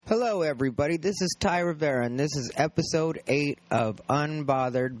Hello, everybody. This is Ty Rivera, and this is episode 8 of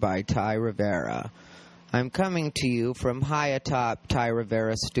Unbothered by Ty Rivera. I'm coming to you from high atop Ty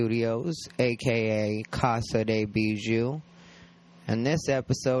Rivera Studios, a.k.a. Casa de Bijou, and this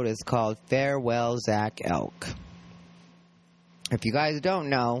episode is called Farewell, Zach Elk. If you guys don't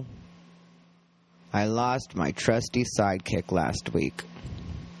know, I lost my trusty sidekick last week.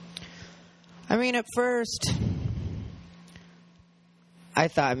 I mean, at first, I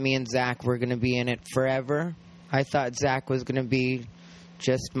thought me and Zach were going to be in it forever. I thought Zach was going to be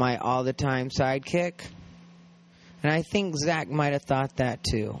just my all-the-time sidekick. And I think Zach might have thought that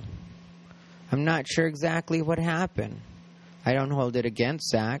too. I'm not sure exactly what happened. I don't hold it against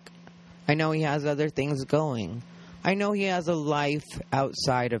Zach. I know he has other things going. I know he has a life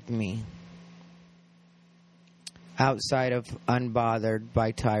outside of me. Outside of Unbothered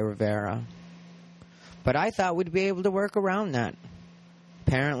by Ty Rivera. But I thought we'd be able to work around that.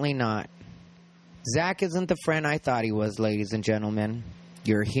 Apparently not. Zach isn't the friend I thought he was, ladies and gentlemen.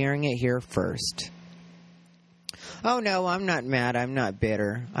 You're hearing it here first. Oh no, I'm not mad. I'm not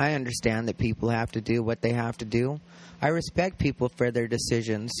bitter. I understand that people have to do what they have to do. I respect people for their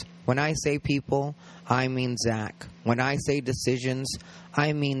decisions. When I say people, I mean Zach. When I say decisions,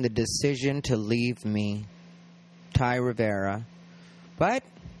 I mean the decision to leave me, Ty Rivera. But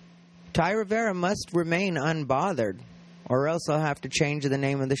Ty Rivera must remain unbothered, or else I'll have to change the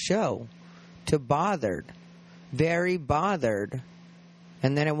name of the show to Bothered. Very Bothered.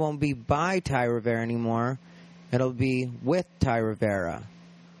 And then it won't be by Ty Rivera anymore. It'll be with Ty Rivera.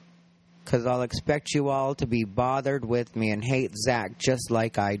 Because I'll expect you all to be bothered with me and hate Zach just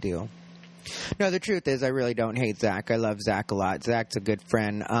like I do. No, the truth is I really don't hate Zach. I love Zach a lot. Zach's a good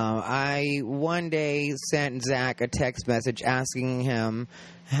friend. I one day sent Zach a text message asking him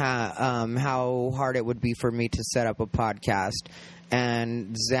how hard it would be for me to set up a podcast.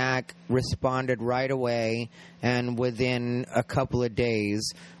 And Zach responded right away, and within a couple of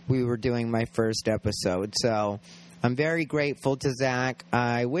days, we were doing my first episode. So I'm very grateful to Zach.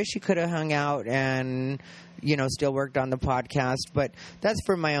 I wish he could have hung out and, still worked on the podcast, but that's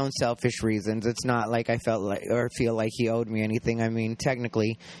for my own selfish reasons. It's not like I felt like or feel like he owed me anything. I mean,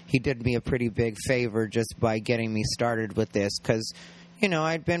 technically, he did me a pretty big favor just by getting me started with this because,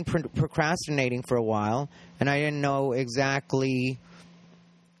 I'd been procrastinating for a while, and I didn't know exactly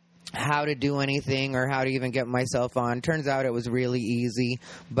how to do anything or how to even get myself on. Turns out it was really easy,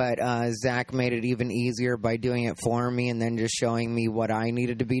 but Zach made it even easier by doing it for me and then just showing me what I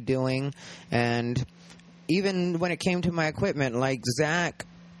needed to be doing. And even when it came to my equipment, like Zach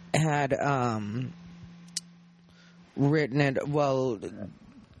had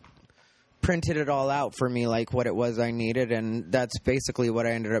printed it all out for me, like what it was I needed, and that's basically what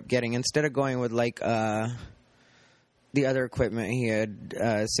I ended up getting. Instead of going with the other equipment he had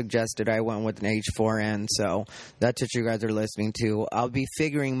suggested, I went with an H4n, so that's what you guys are listening to. I'll be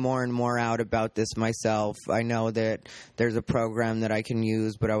figuring more and more out about this myself. I know that there's a program that I can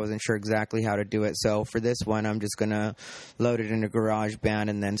use, but I wasn't sure exactly how to do it. So for this one, I'm just going to load it into GarageBand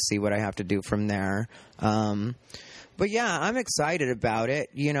and then see what I have to do from there. But yeah, I'm excited about it.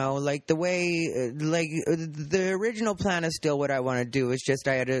 The original plan is still what I want to do. It's just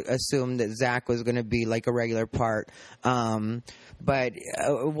I had to assume that Zach was going to be like a regular part. But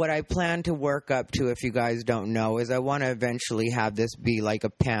what I plan to work up to, if you guys don't know, is I want to eventually have this be like a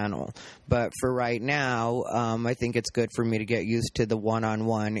panel. But for right now, I think it's good for me to get used to the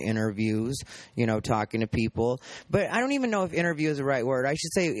one-on-one interviews, talking to people. But I don't even know if interview is the right word. I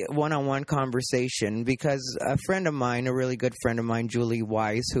should say one-on-one conversation, because a friend of mine, a really good friend of mine, Julie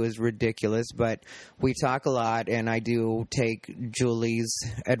Weiss, who is ridiculous, but we talk a lot, and I do take Julie's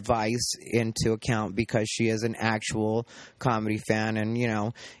advice into account because she is an actual comedy fan, and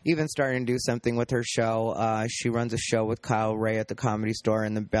even starting to do something with her show. She runs a show with Kyle Ray at the Comedy Store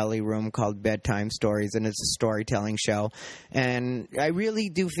in the Belly Room called Bedtime Stories, and it's a storytelling show. And I really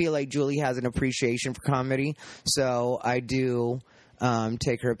do feel like Julie has an appreciation for comedy, so I do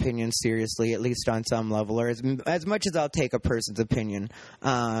take her opinion seriously, at least on some level, or as much as I'll take a person's opinion.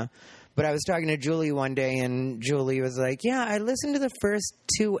 But I was talking to Julie one day, and Julie was like, yeah, I listened to the first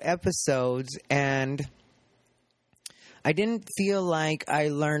 2 episodes, and I didn't feel like I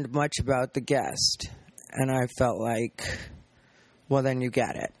learned much about the guest. And I felt like, well, then you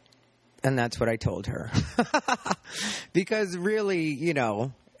get it. And that's what I told her. Because really,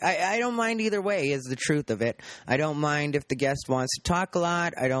 I don't mind either way is the truth of it. I don't mind if the guest wants to talk a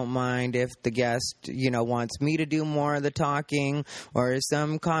lot. I don't mind if the guest, wants me to do more of the talking, or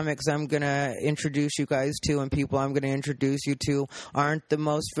some comics I'm going to introduce you guys to and people I'm going to introduce you to aren't the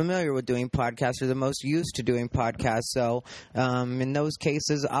most familiar with doing podcasts or the most used to doing podcasts. So in those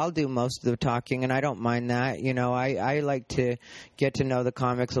cases, I'll do most of the talking, and I don't mind that. I like to get to know the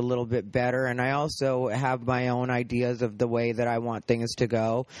comics a little bit better, and I also have my own ideas of the way that I want things to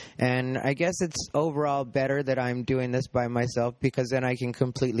go. And I guess it's overall better that I'm doing this by myself, because then I can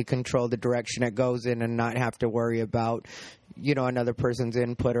completely control the direction it goes in and not have to worry about, another person's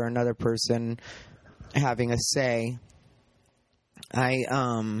input or another person having a say. I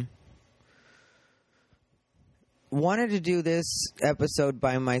wanted to do this episode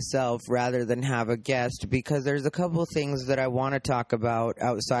by myself rather than have a guest, because there's a couple things that I want to talk about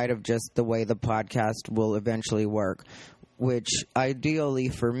outside of just the way the podcast will eventually work, which ideally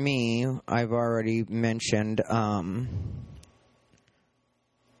for me, I've already mentioned,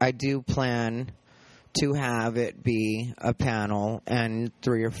 I do plan to have it be a panel and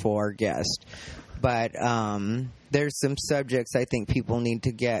 3 or 4 guests. But there's some subjects I think people need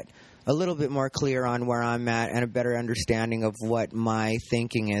to get a little bit more clear on where I'm at and a better understanding of what my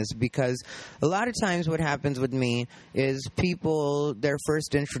thinking is, because a lot of times what happens with me is people, their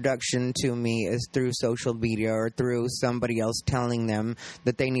first introduction to me is through social media or through somebody else telling them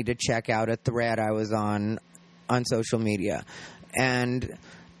that they need to check out a thread I was on social media. And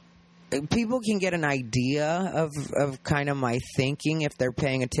people can get an idea of kind of my thinking if they're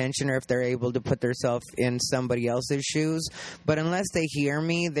paying attention or if they're able to put themselves in somebody else's shoes. But unless they hear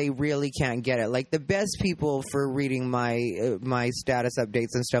me, they really can't get it. Like, the best people for reading my status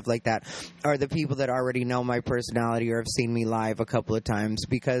updates and stuff like that are the people that already know my personality or have seen me live a couple of times,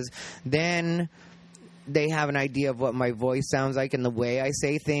 because then they have an idea of what my voice sounds like and the way I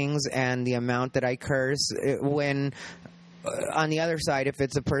say things and the amount that I curse. When on the other side, if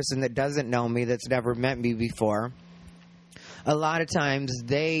it's a person that doesn't know me, that's never met me before, a lot of times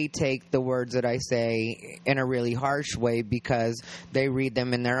they take the words that I say in a really harsh way because they read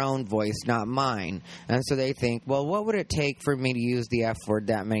them in their own voice, not mine. And so they think, well, what would it take for me to use the F word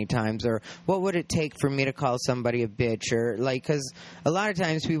that many times? Or what would it take for me to call somebody a bitch? Or, like, because a lot of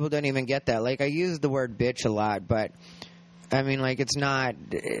times people don't even get that. Like, I use the word bitch a lot, but I mean, like, it's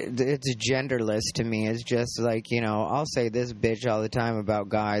genderless to me. It's just like, I'll say this bitch all the time about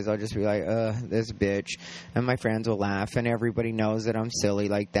guys. I'll just be like, this bitch. And my friends will laugh, and everybody knows that I'm silly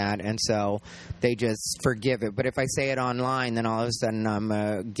like that. And so they just forgive it. But if I say it online, then all of a sudden I'm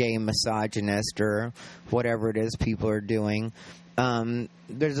a gay misogynist or whatever it is people are doing.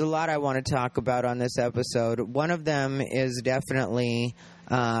 There's a lot I want to talk about on this episode. One of them is definitely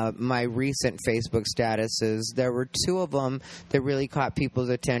my recent Facebook statuses. There were 2 of them that really caught people's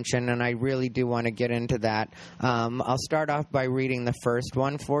attention, and I really do want to get into that. I'll start off by reading the first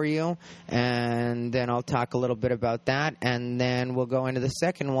one for you, and then I'll talk a little bit about that, and then we'll go into the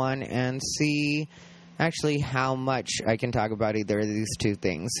second one and see actually how much I can talk about either of these 2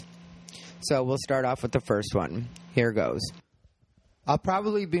 things. So we'll start off with the first one. Here goes. I'll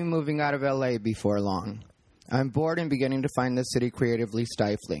probably be moving out of LA before long. I'm bored and beginning to find this city creatively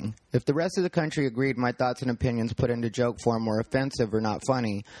stifling. If the rest of the country agreed my thoughts and opinions put into joke form were offensive or not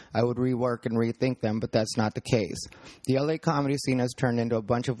funny, I would rework and rethink them, but that's not the case. The LA comedy scene has turned into a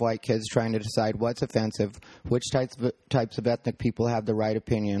bunch of white kids trying to decide what's offensive, which types of ethnic people have the right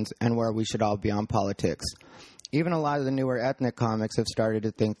opinions, and where we should all be on politics. Even a lot of the newer ethnic comics have started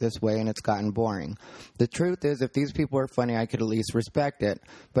to think this way, and it's gotten boring. The truth is, if these people are funny, I could at least respect it.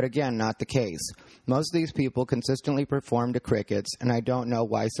 But again, not the case. Most of these people consistently perform to crickets, and I don't know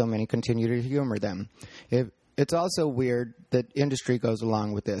why so many continue to humor them. It's also weird that industry goes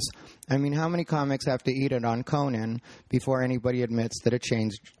along with this. I mean, how many comics have to eat it on Conan before anybody admits that a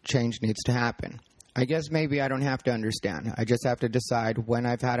change needs to happen? I guess maybe I don't have to understand. I just have to decide when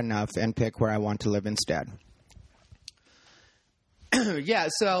I've had enough and pick where I want to live instead. Yeah,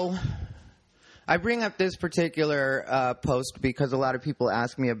 so I bring up this particular post because a lot of people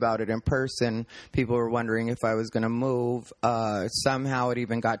ask me about it in person. People were wondering if I was going to move. Somehow it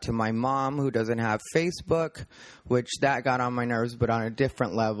even got to my mom, who doesn't have Facebook, which that got on my nerves, but on a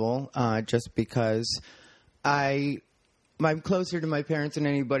different level, just because I'm closer to my parents than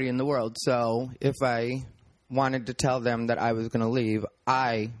anybody in the world. So if I wanted to tell them that I was going to leave,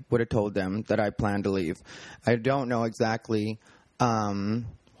 I would have told them that I planned to leave. I don't know exactly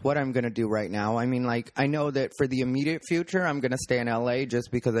what I'm going to do right now. I mean, like, I know that for the immediate future, I'm going to stay in LA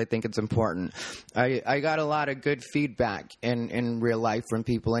just because I think it's important. I got a lot of good feedback in real life from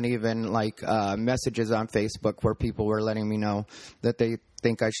people, and even like messages on Facebook where people were letting me know that they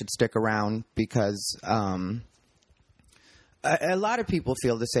think I should stick around because a lot of people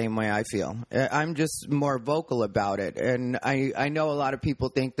feel the same way I feel. I'm just more vocal about it. And I know a lot of people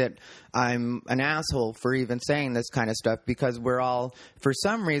think that I'm an asshole for even saying this kind of stuff because we're all, for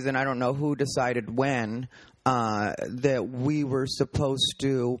some reason, I don't know who decided when, that we were supposed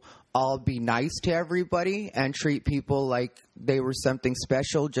to all be nice to everybody and treat people like they were something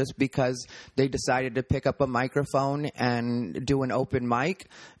special just because they decided to pick up a microphone and do an open mic.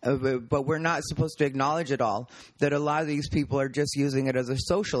 But we're not supposed to acknowledge at all that a lot of these people are just using it as a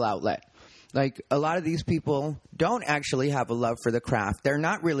social outlet. Like, a lot of these people don't actually have a love for the craft. They're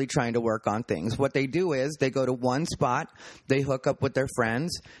not really trying to work on things. What they do is they go to one spot, they hook up with their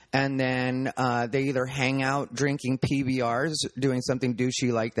friends, and then they either hang out drinking PBRs, doing something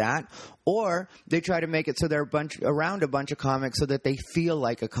douchey like that, or they try to make it so they're around a bunch of comics so that they feel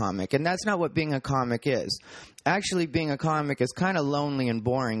like a comic. And that's not what being a comic is. Actually, being a comic is kind of lonely and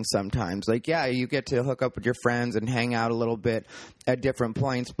boring sometimes. Like, yeah, you get to hook up with your friends and hang out a little bit at different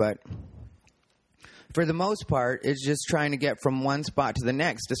points, but for the most part, it's just trying to get from one spot to the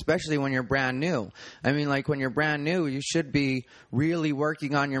next, especially when you're brand new. I mean, like, when you're brand new, you should be really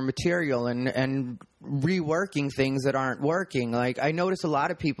working on your material and reworking things that aren't working. Like, I notice a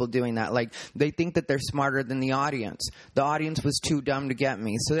lot of people doing that. Like, they think that they're smarter than the audience. The audience was too dumb to get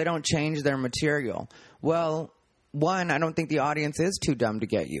me, so they don't change their material. Well, one, I don't think the audience is too dumb to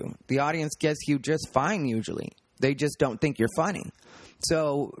get you. The audience gets you just fine usually. They just don't think you're funny.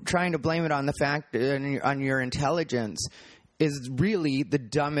 So trying to blame it on the fact, on your intelligence, is really the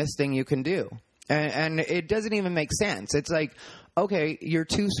dumbest thing you can do. And it doesn't even make sense. It's like, okay, you're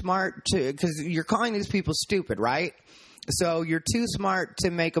too smart to, because you're calling these people stupid, right? So you're too smart to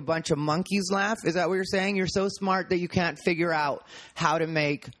make a bunch of monkeys laugh? Is that what you're saying? You're so smart that you can't figure out how to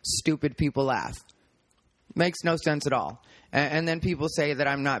make stupid people laugh. Makes no sense at all. And then people say that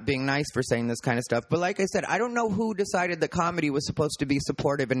I'm not being nice for saying this kind of stuff. But like I said, I don't know who decided that comedy was supposed to be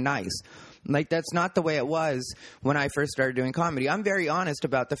supportive and nice. Like, that's not the way it was when I first started doing comedy. I'm very honest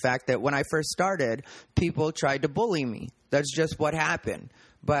about the fact that when I first started, people tried to bully me. That's just what happened.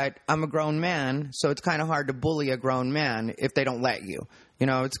 But I'm a grown man, so it's kind of hard to bully a grown man if they don't let you. You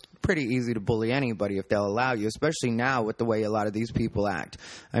know, it's pretty easy to bully anybody if they'll allow you, especially now with the way a lot of these people act.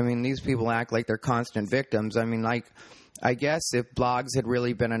 I mean, these people act like they're constant victims. I mean, like, I guess if blogs had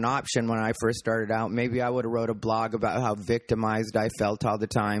really been an option when I first started out, maybe I would have wrote a blog about how victimized I felt all the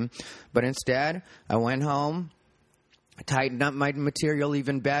time. But instead, I went home, tightened up my material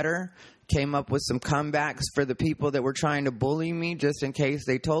even better, came up with some comebacks for the people that were trying to bully me just in case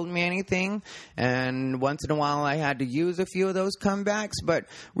they told me anything. And once in a while I had to use a few of those comebacks. But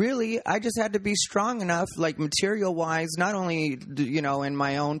really, I just had to be strong enough, like, material-wise, not only, you know, in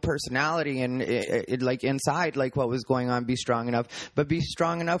my own personality and like inside, like what was going on, be strong enough, but be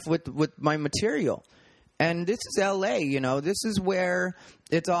strong enough with my material. And this is LA, you know, this is where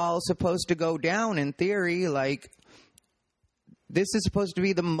it's all supposed to go down in theory. Like, this is supposed to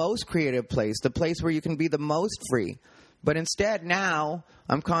be the most creative place, the place where you can be the most free. But instead, now,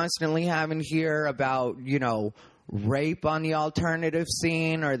 I'm constantly having to hear about, you know, rape on the alternative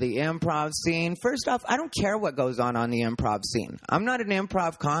scene or the improv scene. First off, I don't care what goes on the improv scene. I'm not an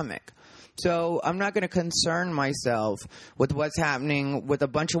improv comic. So I'm not going to concern myself with what's happening with a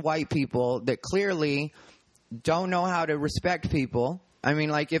bunch of white people that clearly don't know how to respect people. I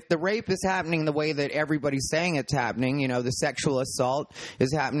mean, like, if the rape is happening the way that everybody's saying it's happening, you know, the sexual assault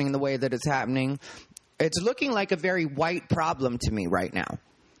is happening the way that it's happening, it's looking like a very white problem to me right now.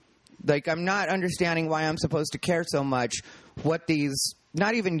 Like, I'm not understanding why I'm supposed to care so much what these,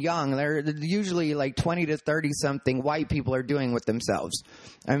 not even young, they're usually like 20 to 30-something white people are doing with themselves.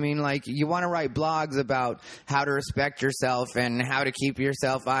 I mean, like, you want to write blogs about how to respect yourself and how to keep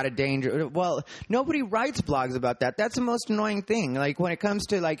yourself out of danger. Well, nobody writes blogs about that. That's the most annoying thing. Like, when it comes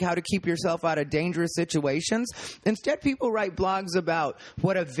to, like, how to keep yourself out of dangerous situations, instead people write blogs about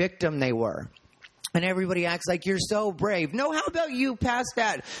what a victim they were. And everybody acts like you're so brave. No, how about you pass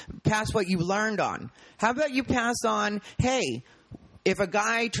what you learned on? How about you pass on, hey, if a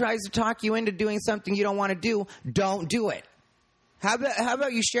guy tries to talk you into doing something you don't want to do, don't do it. How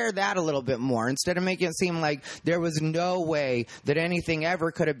about you share that a little bit more instead of making it seem like there was no way that anything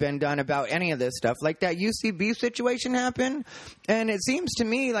ever could have been done about any of this stuff. Like that UCB situation happened, and it seems to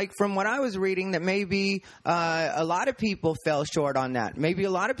me, like from what I was reading, that maybe a lot of people fell short on that. Maybe a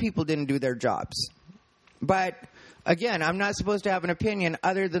lot of people didn't do their jobs. But Again, I'm not supposed to have an opinion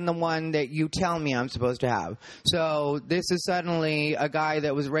other than the one that you tell me I'm supposed to have. So this is suddenly a guy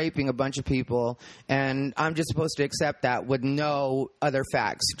that was raping a bunch of people, and I'm just supposed to accept that with no other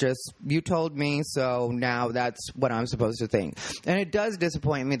facts. Just, you told me, so now that's what I'm supposed to think. And it does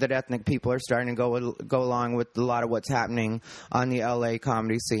disappoint me that ethnic people are starting to go along with a lot of what's happening on the LA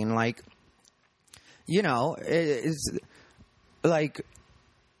comedy scene. Like, you know, it's like...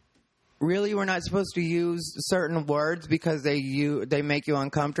 Really, we're not supposed to use certain words because they make you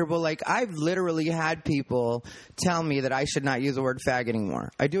uncomfortable? Like, I've literally had people tell me that I should not use the word fag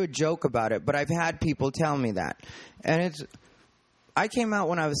anymore. I do a joke about it, but I've had people tell me that. And I came out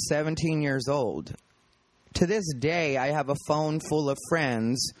when I was 17 years old. To this day, I have a phone full of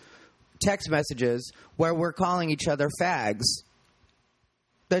friends, text messages, where we're calling each other fags.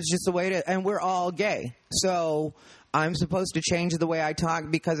 That's just the way it is. And we're all gay. So... I'm supposed to change the way I talk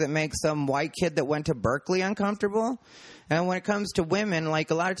because it makes some white kid that went to Berkeley uncomfortable? And when it comes to women,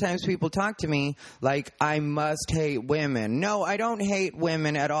 like, a lot of times people talk to me like I must hate women. No, I don't hate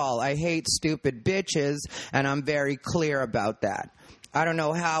women at all. I hate stupid bitches, and I'm very clear about that. I don't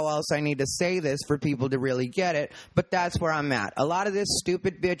know how else I need to say this for people to really get it, but that's where I'm at. A lot of this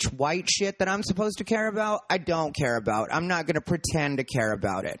stupid bitch white shit that I'm supposed to care about, I don't care about. I'm not going to pretend to care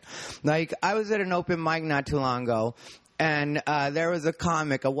about it. Like, I was at an open mic not too long ago, and there was a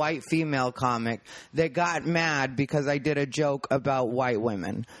comic, a white female comic, that got mad because I did a joke about white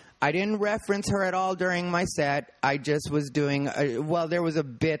women. I didn't reference her at all during my set. I just was doing, there was a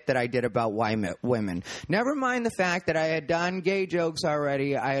bit that I did about white women. Never mind the fact that I had done gay jokes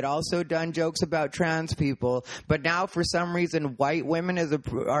already. I had also done jokes about trans people. But now, for some reason, white women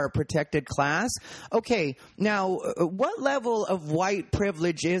are a protected class. Okay, now, what level of white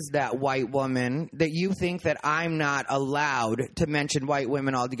privilege is that white woman that you think that I'm not allowed to mention white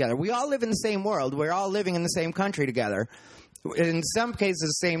women altogether? We all live in the same world. We're all living in the same country together. In some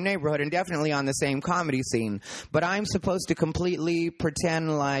cases, same neighborhood, and definitely on the same comedy scene. But I'm supposed to completely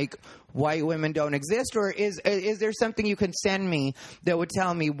pretend like white women don't exist? Or is there something you can send me that would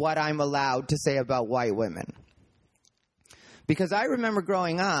tell me what I'm allowed to say about white women? Because I remember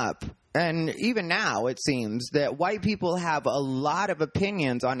growing up, and even now it seems, that white people have a lot of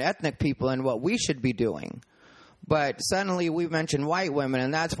opinions on ethnic people and what we should be doing. But suddenly we mention white women,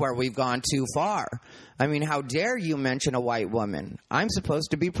 and that's where we've gone too far. I mean, how dare you mention a white woman? I'm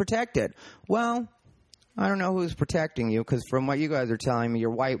supposed to be protected. Well, I don't know who's protecting you, because from what you guys are telling me, your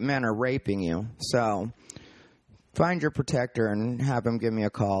white men are raping you. So find your protector and have him give me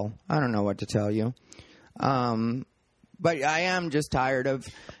a call. I don't know what to tell you. But I am just tired of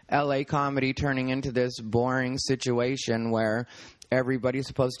LA comedy turning into this boring situation where everybody's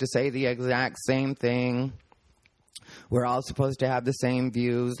supposed to say the exact same thing. We're all supposed to have the same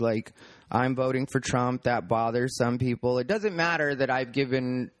views. Like, I'm voting for Trump. That bothers some people. It doesn't matter that I've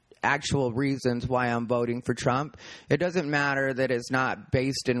given actual reasons why I'm voting for Trump. It doesn't matter that it's not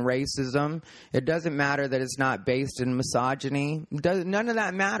based in racism. It doesn't matter that it's not based in misogyny. None of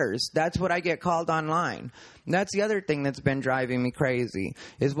that matters. That's what I get called online. And that's the other thing that's been driving me crazy,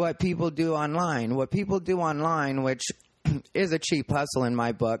 is what people do online. What people do online, which is a cheap hustle in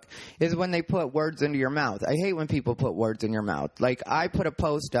my book, is when they put words into your mouth. I hate when people put words in your mouth. Like, I put a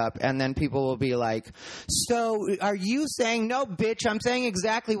post up, and then people will be like, so are you saying, no, bitch, I'm saying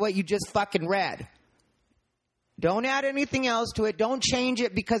exactly what you just fucking read. Don't add anything else to it. Don't change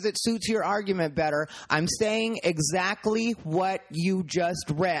it because it suits your argument better. I'm saying exactly what you just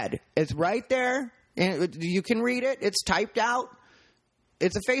read. It's right there. You can read it. It's typed out.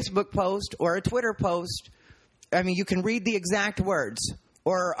 It's a Facebook post or a Twitter post. I mean, you can read the exact words.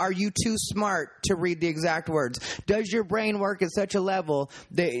 Or are you too smart to read the exact words? Does your brain work at such a level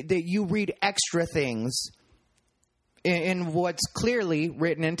that you read extra things in what's clearly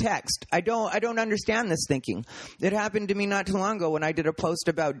written in text? I don't understand this thinking. It happened to me not too long ago when I did a post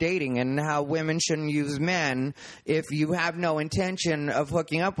about dating and how women shouldn't use men if you have no intention of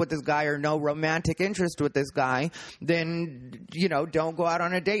hooking up with this guy or no romantic interest with this guy. Then, don't go out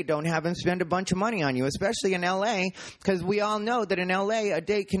on a date. Don't have him spend a bunch of money on you, especially in LA, because we all know that in LA a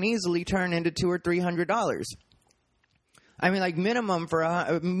date can easily turn into $200 or $300. I mean, like, minimum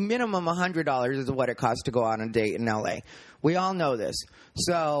 $100 is what it costs to go out on a date in L.A. We all know this.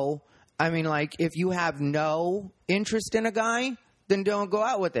 So, I mean, like, if you have no interest in a guy, then don't go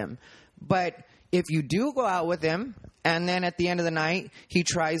out with him. But if you do go out with him, and then at the end of the night he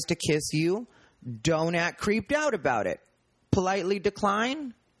tries to kiss you, don't act creeped out about it. Politely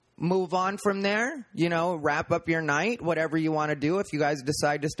decline move on from there, wrap up your night, whatever you want to do. If you guys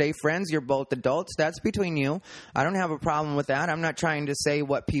decide to stay friends, you're both adults. That's between you. I don't have a problem with that. I'm not trying to say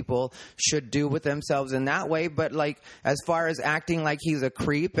what people should do with themselves in that way, but as far as acting like he's a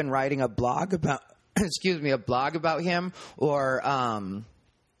creep and writing a blog about, a blog about him, or,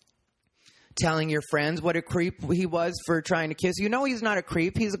 telling your friends what a creep he was for trying to kiss. He's not a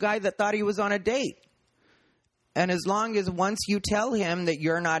creep. He's a guy that thought he was on a date. And as long as once you tell him that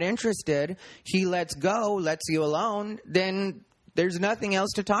you're not interested, he lets go, lets you alone, then there's nothing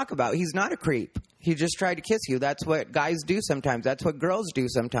else to talk about. He's not a creep. He just tried to kiss you. That's what guys do sometimes. That's what girls do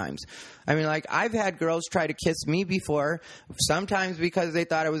sometimes. I mean, I've had girls try to kiss me before, sometimes because they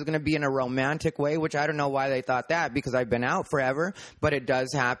thought it was going to be in a romantic way, which I don't know why they thought that, because I've been out forever, but it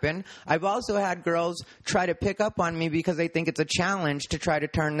does happen. I've also had girls try to pick up on me because they think it's a challenge to try to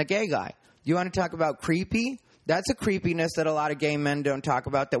turn the gay guy. You want to talk about creepy? That's a creepiness that a lot of gay men don't talk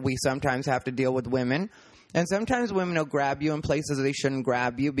about, that we sometimes have to deal with women. And sometimes women will grab you in places they shouldn't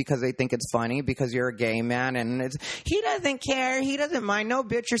grab you because they think it's funny because you're a gay man. And he doesn't care. He doesn't mind. No,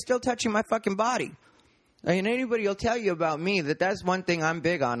 bitch, you're still touching my fucking body. I mean, anybody will tell you about me that's one thing I'm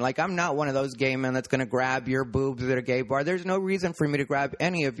big on. I'm not one of those gay men that's going to grab your boobs at a gay bar. There's no reason for me to grab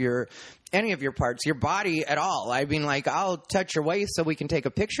any of your parts, your body at all. I mean, I'll touch your waist so we can take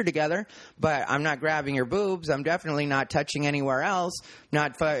a picture together, but I'm not grabbing your boobs. I'm definitely not touching anywhere else.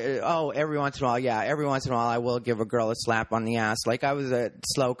 Every once in a while I will give a girl a slap on the ass. I was at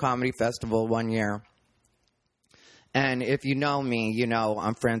Slow Comedy Festival one year. And if you know me,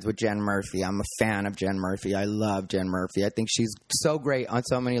 I'm friends with Jen Murphy. I'm a fan of Jen Murphy. I love Jen Murphy. I think she's so great on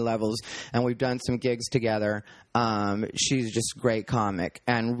so many levels, and we've done some gigs together. She's just a great comic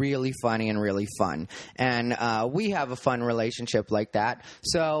and really funny and really fun. And we have a fun relationship like that.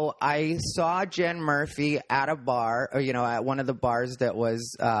 So I saw Jen Murphy at a bar, at one of the bars that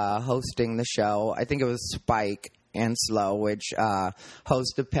was hosting the show. I think it was Spike and Slow, which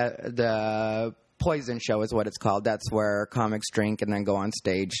host the Poison Show is what it's called. That's where comics drink and then go on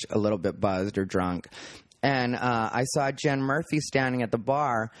stage a little bit buzzed or drunk. And I saw Jen Murphy standing at the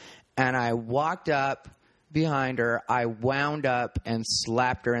bar, and I walked up behind her. I wound up and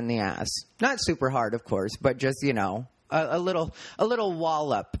slapped her in the ass. Not super hard, of course, but just, a little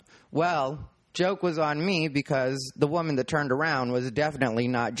wallop. Well, joke was on me because the woman that turned around was definitely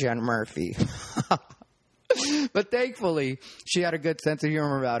not Jen Murphy. But thankfully, she had a good sense of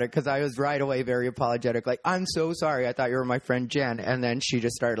humor about it, because I was right away very apologetic. I'm so sorry. I thought you were my friend Jen. And then she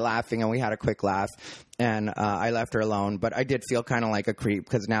just started laughing, and we had a quick laugh. And I left her alone. But I did feel kind of like a creep,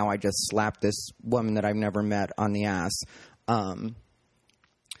 because now I just slapped this woman that I've never met on the ass.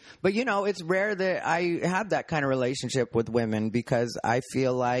 But, it's rare that I have that kind of relationship with women, because I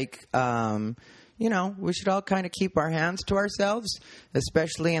feel like we should all kind of keep our hands to ourselves,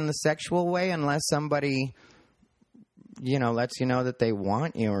 especially in the sexual way, unless somebody, lets you know that they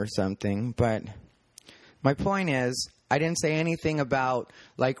want you or something. But my point is, I didn't say anything about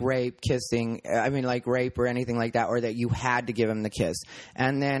rape, kissing, rape or anything like that, or that you had to give him the kiss.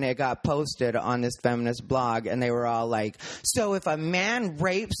 And then it got posted on this feminist blog, and they were all like, so if a man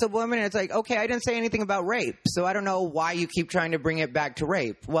rapes a woman, it's okay, I didn't say anything about rape, so I don't know why you keep trying to bring it back to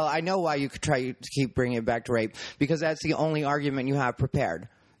rape. Well, I know why you could try to keep bringing it back to rape, because that's the only argument you have prepared.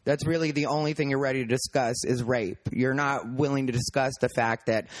 That's really the only thing you're ready to discuss is rape. You're not willing to discuss the fact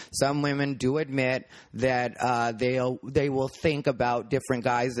that some women do admit that they will think about different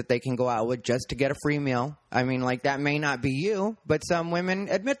guys that they can go out with just to get a free meal. I mean, that may not be you, but some women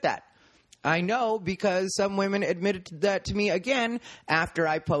admit that. I know, because some women admitted that to me again after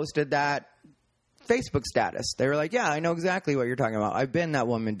I posted that Facebook status. They were like, yeah, I know exactly what you're talking about. I've been that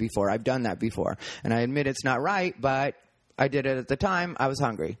woman before. I've done that before. And I admit it's not right, but I did it at the time. I was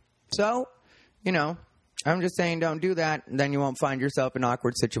hungry. So, I'm just saying don't do that. And then you won't find yourself in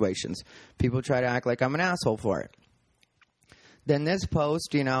awkward situations. People try to act like I'm an asshole for it. Then this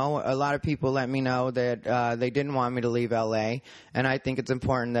post, a lot of people let me know that they didn't want me to leave L.A. And I think it's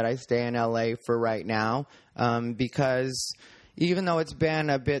important that I stay in L.A. for right now, because even though it's been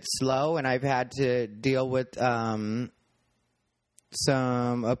a bit slow and I've had to deal with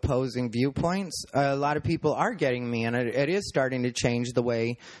some opposing viewpoints, a lot of people are getting me, and it is starting to change the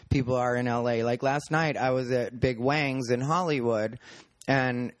way people are in LA. Last night, I was at Big Wang's in Hollywood,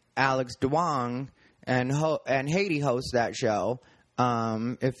 and Alex DeWong and Haiti host that show.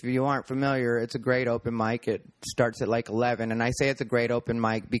 If you aren't familiar, it's a great open mic. It starts at 11, and I say it's a great open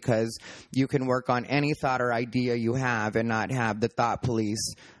mic because you can work on any thought or idea you have and not have the thought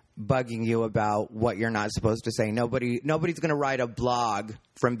police bugging you about what you're not supposed to say. Nobody's going to write a blog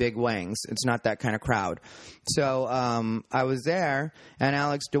from Big Wings. It's not that kind of crowd. So I was there, and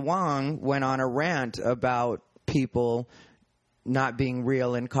Alex DeWong went on a rant about people not being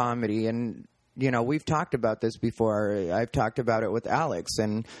real in comedy. And, we've talked about this before. I've talked about it with Alex,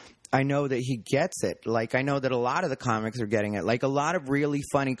 and I know that he gets it. Like, I know that a lot of the comics are getting it. Like, a lot of really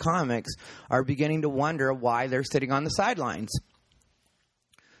funny comics are beginning to wonder why they're sitting on the sidelines.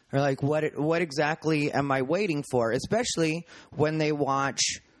 Or like, what exactly am I waiting for? Especially when they watch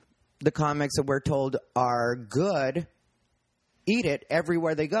the comics that we're told are good, eat it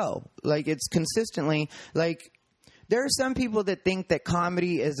everywhere they go. Like, it's consistently, like, there are some people that think that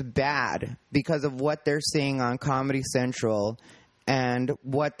comedy is bad because of what they're seeing on Comedy Central and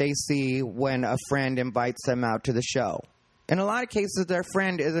what they see when a friend invites them out to the show. In a lot of cases, their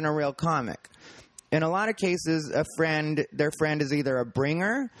friend isn't a real comic. In a lot of cases, their friend is either a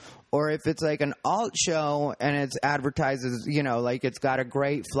bringer, or if it's like an alt show and it's advertises, like it's got a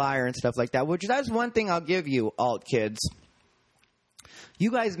great flyer and stuff like that, which that's one thing I'll give you, alt kids.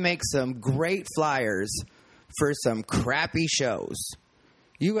 You guys make some great flyers for some crappy shows.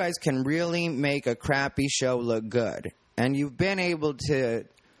 You guys can really make a crappy show look good. And you've been able to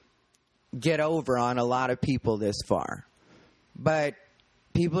get over on a lot of people this far. But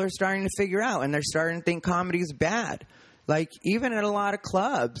people are starting to figure out, and they're starting to think comedy's bad. Like, even at a lot of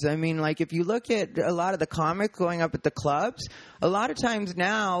clubs. I mean, like, if you look at a lot of the comics going up at the clubs, a lot of times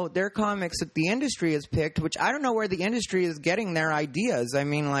now, they're comics that the industry has picked, which I don't know where the industry is getting their ideas. I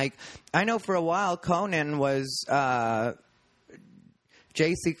mean, like, I know for a while Conan was...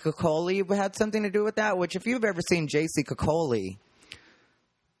 J.C. Cicoli had something to do with that, which if you've ever seen J.C. Cicoli,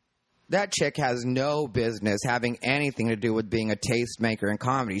 that chick has no business having anything to do with being a tastemaker in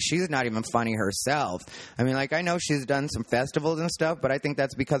comedy. She's not even funny herself. I mean, like, I know she's done some festivals and stuff, but I think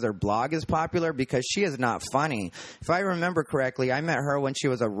that's because her blog is popular, because she is not funny. If I remember correctly, I met her when she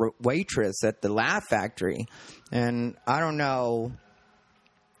was a waitress at the Laugh Factory, and I don't know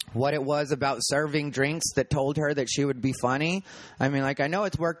what it was about serving drinks that told her that she would be funny. I mean, like, I know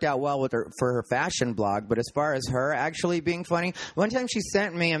it's worked out well with her for her fashion blog, but as far as her actually being funny, one time she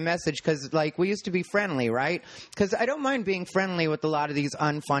sent me a message because, like, we used to be friendly, right? Because I don't mind being friendly with a lot of these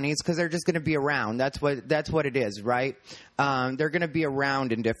unfunnies because they're just going to be around. That's what it is, right? They're going to be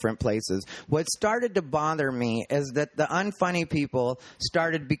around in different places. What started to bother me is that the unfunny people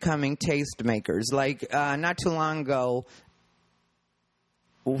started becoming tastemakers. Like, not too long ago,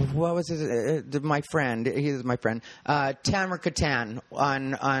 what was his, my friend, he's my friend, Tamara Katan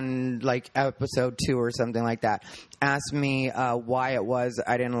on like episode 2 or something like that, asked me why it was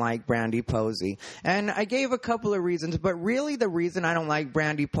I didn't like Brandy Posey. And I gave a couple of reasons, but really the reason I don't like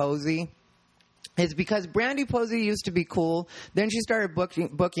Brandy Posey is because Brandy Posey used to be cool. Then she started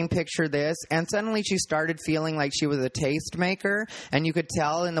booking Picture This, and suddenly she started feeling like she was a tastemaker, and you could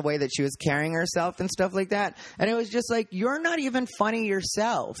tell in the way that she was carrying herself and stuff like that. And it was just like, you're not even funny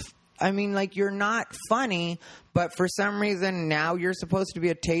yourself. I mean, like, you're not funny, but for some reason now you're supposed to be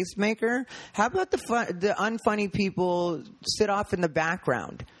a tastemaker. How about the unfunny people sit off in the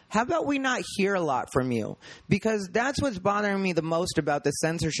background? How about we not hear a lot from you? Because that's what's bothering me the most about the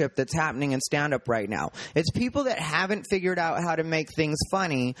censorship that's happening in stand-up right now. It's people that haven't figured out how to make things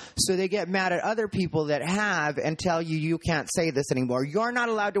funny, so they get mad at other people that have and tell you, you can't say this anymore. You're not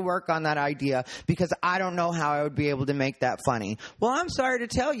allowed to work on that idea because I don't know how I would be able to make that funny. Well, I'm sorry to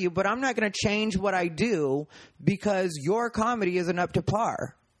tell you, but I'm not going to change what I do because your comedy isn't up to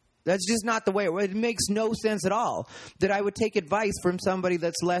par. That's just not the way it makes no sense at all that I would take advice from somebody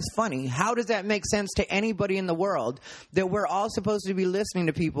that's less funny. How does that make sense to anybody in the world that we're all supposed to be listening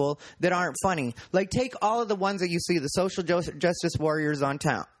to people that aren't funny? Like, take all of the ones that you see, the social justice warriors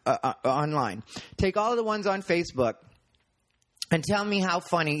online. Take all of the ones on Facebook and tell me how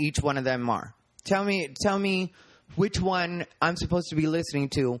funny each one of them are. Tell me which one I'm supposed to be listening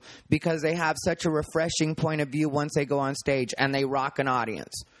to because they have such a refreshing point of view once they go on stage and they rock an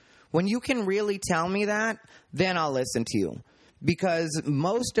audience. When you can really tell me that, then I'll listen to you. Because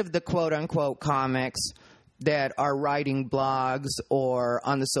most of the quote-unquote comics that are writing blogs or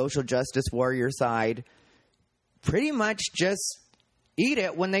on the social justice warrior side pretty much just eat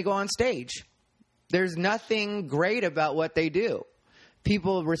it when they go on stage. There's nothing great about what they do.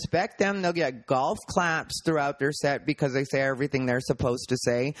 People respect them. They'll get golf claps throughout their set because they say everything they're supposed to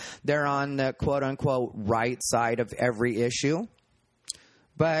say. They're on the quote-unquote right side of every issue.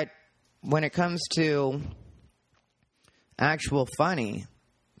 But when it comes to actual funny,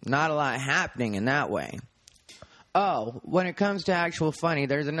 not a lot happening in that way. Oh, when it comes to actual funny,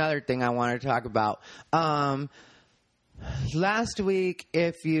 there's another thing I want to talk about. Last week,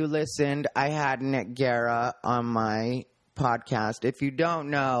 if you listened, I had Nick Guerra on my podcast. If you don't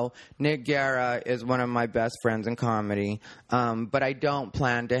know, Nick Guerra is one of my best friends in comedy, but I don't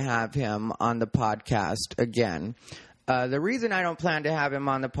plan to have him on the podcast again. The reason I don't plan to have him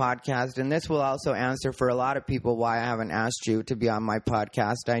on the podcast, and this will also answer for a lot of people why I haven't asked you to be on my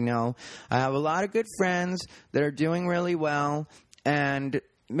podcast. I know I have a lot of good friends that are doing really well, and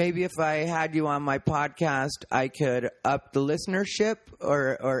maybe if I had you on my podcast, I could up the listenership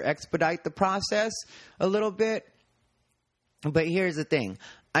or expedite the process a little bit. But here's the thing.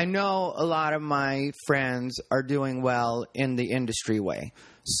 I know a lot of my friends are doing well in the industry way.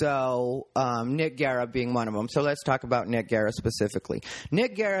 So Nick Guerra being one of them. So let's talk about Nick Guerra specifically.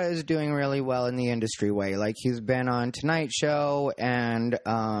 Nick Guerra is doing really well in the industry way. Like, he's been on Tonight Show, and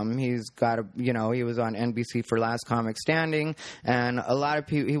he's got he was on NBC for Last Comic Standing, and a lot of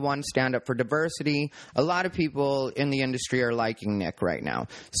people, he won Stand Up for Diversity. A lot of people in the industry are liking Nick right now.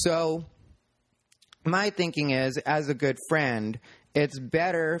 So my thinking is, as a good friend, it's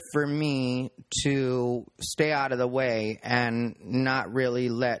better for me to stay out of the way and not really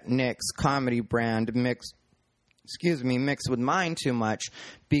let Nick's comedy brand mix with mine too much,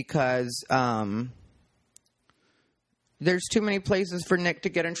 because there's too many places for Nick to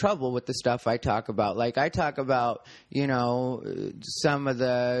get in trouble with the stuff I talk about. Like, I talk about, some of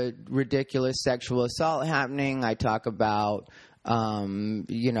the ridiculous sexual assault happening. I talk about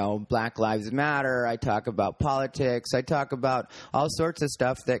Black Lives Matter. I talk about politics. I talk about all sorts of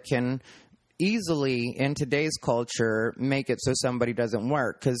stuff that can easily, in today's culture, make it so somebody doesn't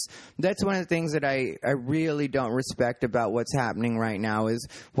work. Because that's one of the things that I really don't respect about what's happening right now is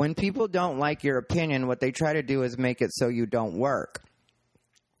when people don't like your opinion, what they try to do is make it so you don't work.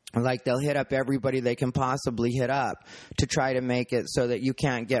 Like, they'll hit up everybody they can possibly hit up to try to make it so that you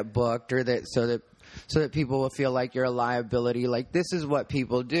can't get booked, or so that people will feel like you're a liability. Like, this is what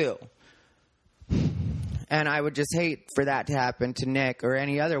people do. And I would just hate for that to happen to Nick or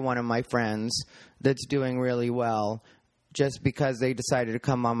any other one of my friends that's doing really well, just because they decided to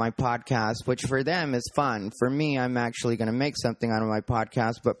come on my podcast, which for them is fun. For me, I'm actually going to make something out of my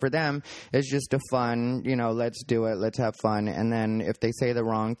podcast, but for them, it's just a fun, let's do it, let's have fun. And then if they say the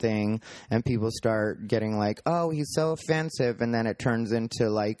wrong thing and people start getting like, oh, he's so offensive, and then it turns into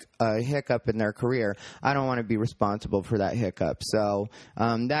like a hiccup in their career, I don't want to be responsible for that hiccup. So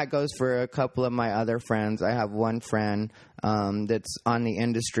that goes for a couple of my other friends. I have one friend that's on the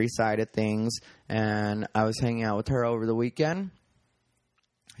industry side of things, and I was hanging out with her over the weekend.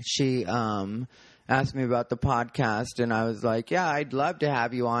 She asked me about the podcast, and I was like, yeah, I'd love to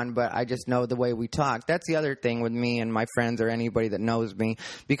have you on, but I just know the way we talk. That's the other thing with me and my friends or anybody that knows me.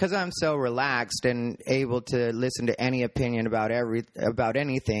 Because I'm so relaxed and able to listen to any opinion about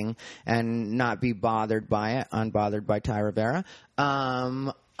anything and not be bothered by it, Unbothered by Ty Rivera,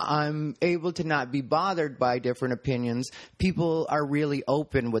 I'm able to not be bothered by different opinions. People are really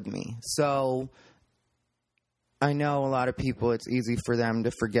open with me. So I know a lot of people, it's easy for them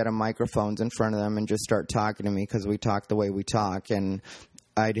to forget a microphone's in front of them and just start talking to me because we talk the way we talk. And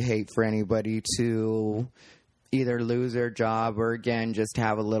I'd hate for anybody to either lose their job or, again, just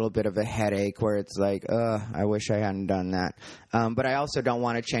have a little bit of a headache where it's like, I wish I hadn't done that. But I also don't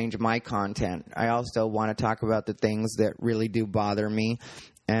want to change my content. I also want to talk about the things that really do bother me.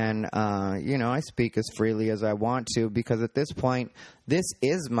 And, I speak as freely as I want to, because at this point, this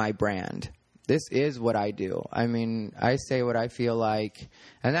is my brand. This is what I do. I mean, I say what I feel like.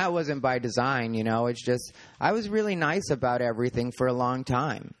 And that wasn't by design, It's just, I was really nice about everything for a long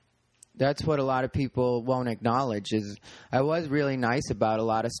time. That's what a lot of people won't acknowledge, is I was really nice about a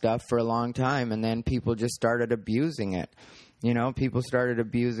lot of stuff for a long time, and then people just started abusing it. People started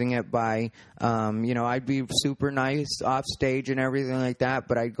abusing it by, I'd be super nice off stage and everything like that,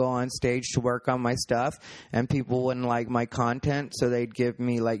 but I'd go on stage to work on my stuff, and people wouldn't like my content, so they'd give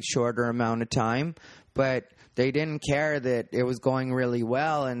me, like, shorter amount of time. But they didn't care that it was going really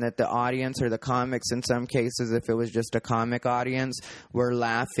well, and that the audience, or the comics in some cases, if it was just a comic audience, were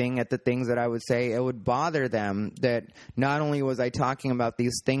laughing at the things that I would say. It would bother them that not only was I talking about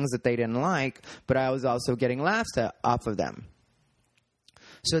these things that they didn't like, but I was also getting laughs off of them.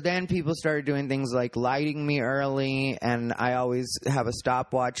 So then people started doing things like lighting me early, and I always have a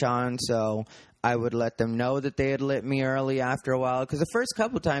stopwatch on, so I would let them know that they had lit me early after a while. Because the first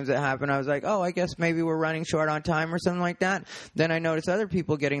couple times it happened, I was like, oh, I guess maybe we're running short on time or something like that. Then I noticed other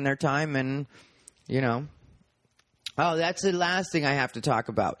people getting their time, and, Oh, that's the last thing I have to talk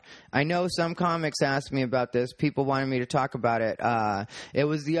about. I know some comics asked me about this. People wanted me to talk about it. It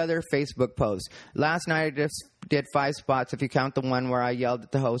was the other Facebook post. Last night I just did 5 spots if you count the one where I yelled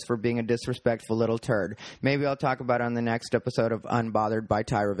at the host for being a disrespectful little turd. Maybe I'll talk about it on the next episode of Unbothered by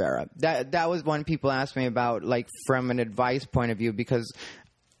Ty Rivera. That was one people asked me about, like, from an advice point of view, because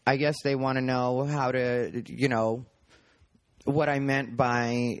I guess they want to know how to, what I meant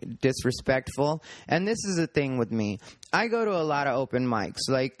by disrespectful. And this is the thing with me. I go to a lot of open mics.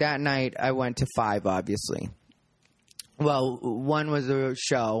 Like that night I went to 5, obviously. Well, one was a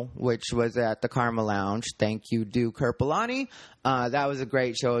show, which was at the Karma Lounge. Thank you, Du Kerpolani. That was a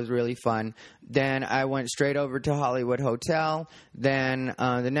great show. It was really fun. Then I went straight over to Hollywood Hotel. Then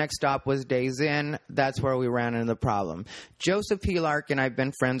the next stop was Days Inn. That's where we ran into the problem. Joseph P. Larkin I've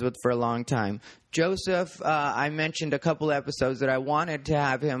been friends with for a long time. Joseph, I mentioned a couple episodes that I wanted to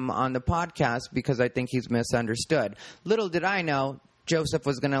have him on the podcast because I think he's misunderstood. Little did I know Joseph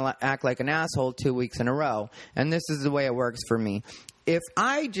was going to act like an asshole 2 weeks in a row. And this is the way it works for me. If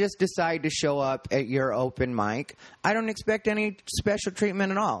I just decide to show up at your open mic, I don't expect any special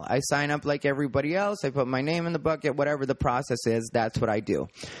treatment at all. I sign up like everybody else. I put my name in the bucket. Whatever the process is, that's what I do.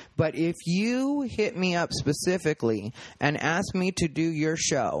 But if you hit me up specifically and ask me to do your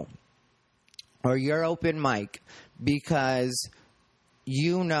show or your open mic because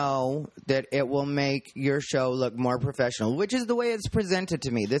you know that it will make your show look more professional, which is the way it's presented to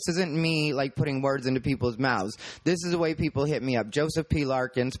me. This isn't me, like, putting words into people's mouths. This is the way people hit me up. Joseph P.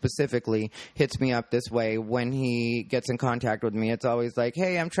 Larkin specifically hits me up this way when he gets in contact with me. It's always like,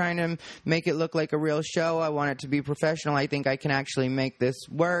 hey, I'm trying to make it look like a real show. I want it to be professional. I think I can actually make this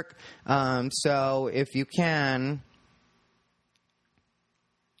work. So if you can...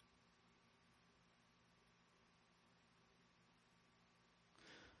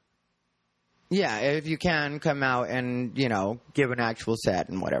 Yeah, if you can, come out and, give an actual set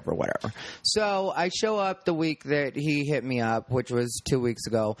and whatever. So I show up the week that he hit me up, which was 2 weeks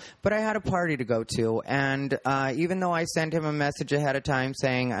ago, but I had a party to go to. And even though I sent him a message ahead of time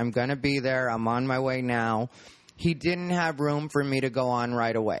saying, I'm going to be there, I'm on my way now, he didn't have room for me to go on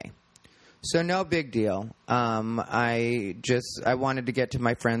right away. So no big deal. I wanted to get to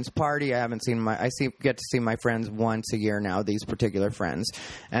my friend's party. I get to see my friends once a year now, these particular friends.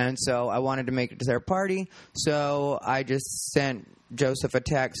 And so I wanted to make it to their party. So I just sent Joseph a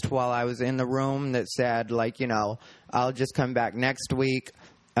text while I was in the room that said, I'll just come back next week.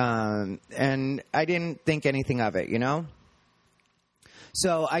 And I didn't think anything of it,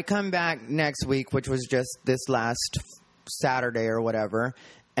 So I come back next week, which was just this last Saturday or whatever.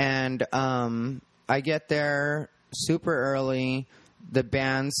 And I get there super early. The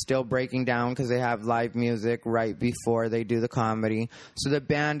band's still breaking down because they have live music right before they do the comedy. So the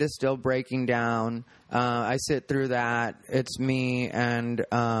band is still breaking down. I sit through that. It's me and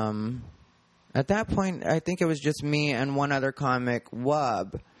at that point, I think it was just me and one other comic,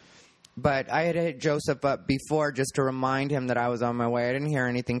 Wub. But I had hit Joseph up before just to remind him that I was on my way. I didn't hear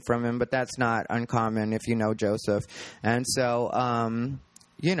anything from him, but that's not uncommon if you know Joseph. And so...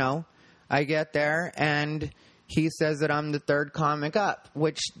 I get there, and he says that I'm the third comic up,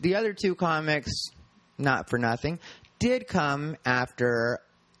 which the other 2 comics, not for nothing, did come after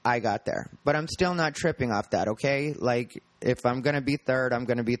I got there. But I'm still not tripping off that, okay? Like, if I'm going to be third, I'm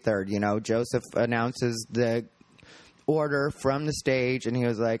going to be third, Joseph announces the order from the stage, and he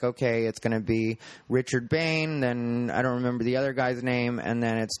was like, okay, it's going to be Richard Bain, then I don't remember the other guy's name, and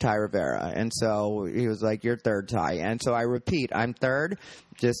then it's Ty Rivera. And so he was like, you're third, Ty. And so I repeat, I'm third,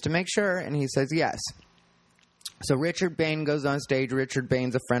 just to make sure, and he says yes. So Richard Bain goes on stage. Richard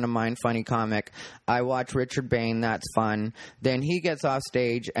Bain's a friend of mine, funny comic. I watch Richard Bain. That's fun. Then he gets off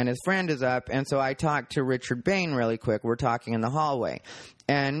stage, and his friend is up, and so I talk to Richard Bain really quick. We're talking in the hallway.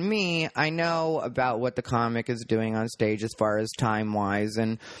 And me, I know about what the comic is doing on stage as far as time-wise,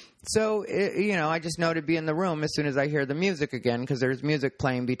 and so, I just know to be in the room as soon as I hear the music again, because there's music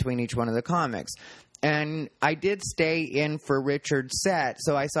playing between each one of the comics. And I did stay in for Richard's set,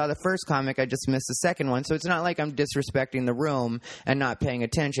 so I saw the first comic. I just missed the second one. So it's not like I'm disrespecting the room and not paying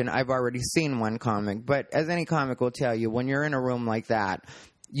attention. I've already seen one comic. But as any comic will tell you, when you're in a room like that,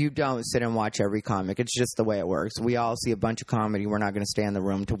 you don't sit and watch every comic. It's just the way it works. We all see a bunch of comedy. We're not going to stay in the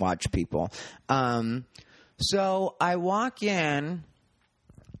room to watch people. So I walk in,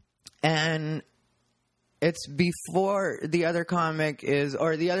 and it's before the other comic is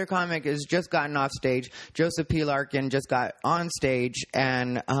just gotten off stage. Joseph P. Larkin just got on stage,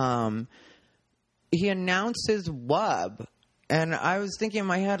 and he announces Wub. And I was thinking in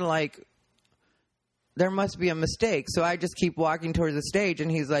my head, like, there must be a mistake. So I just keep walking towards the stage, and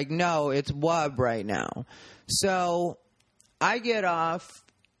he's like, no, it's Wub right now. So I get off.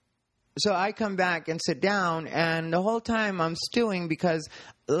 So I come back and sit down, and the whole time I'm stewing because,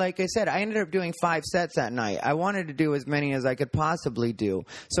 like I said, I ended up doing 5 sets that night. I wanted to do as many as I could possibly do.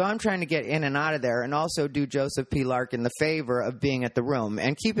 So I'm trying to get in and out of there and also do Joseph P. Larkin the favor of being at the room.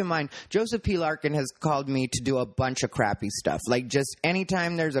 And keep in mind, Joseph P. Larkin has called me to do a bunch of crappy stuff. Like, just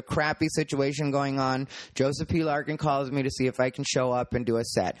anytime there's a crappy situation going on, Joseph P. Larkin calls me to see if I can show up and do a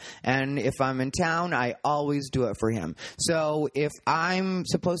set. And if I'm in town, I always do it for him. So if I'm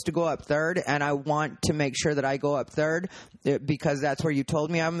supposed to go up third and I want to make sure that I go up third because that's where you told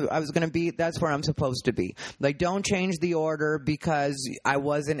me I was going to be, that's where I'm supposed to be. Like, don't change the order because I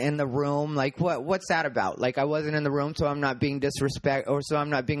wasn't in the room. Like, what's that about? Like, I wasn't in the room, so I'm not being so I'm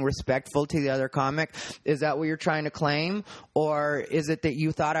not being respectful to the other comic. Is that what you're trying to claim? Or is it that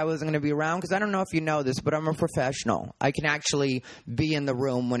you thought I wasn't going to be around? Because I don't know if you know this, but I'm a professional. I can actually be in the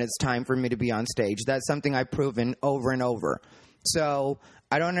room when it's time for me to be on stage. That's something I've proven over and over. So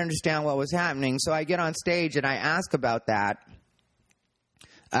I don't understand what was happening. So I get on stage and I ask about that.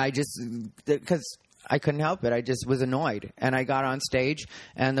 Because I couldn't help it. I just was annoyed. And I got on stage,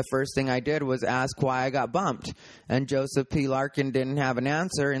 and the first thing I did was ask why I got bumped. And Joseph P. Larkin didn't have an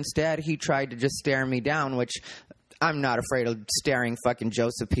answer. Instead, he tried to just stare me down, which I'm not afraid of staring fucking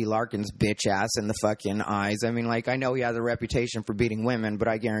Joseph P. Larkin's bitch ass in the fucking eyes. I mean, like, I know he has a reputation for beating women, but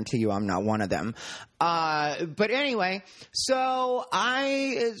I guarantee you I'm not one of them. But anyway, so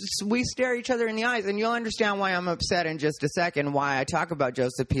we stare each other in the eyes, and you'll understand why I'm upset in just a second, why I talk about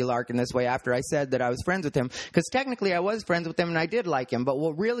Joseph P. Larkin this way after I said that I was friends with him. Because technically I was friends with him and I did like him. But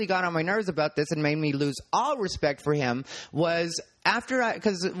what really got on my nerves about this and made me lose all respect for him was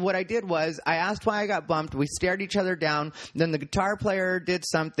because what I did was I asked why I got bumped. We stared each other down. Then the guitar player did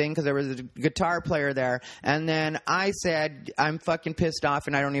something because there was a guitar player there. And then I said, I'm fucking pissed off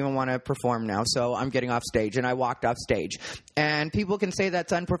and I don't even want to perform now. So I'm getting off stage. And I walked off stage. And people can say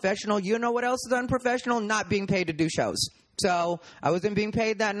that's unprofessional. You know what else is unprofessional? Not being paid to do shows. So I wasn't being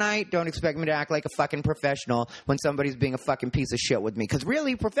paid that night. Don't expect me to act like a fucking professional when somebody's being a fucking piece of shit with me. Because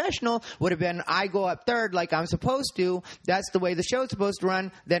really, professional would have been I go up third like I'm supposed to. That's the way the show's supposed to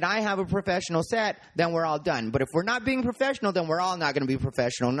run. Then I have a professional set. Then we're all done. But if we're not being professional, then we're all not going to be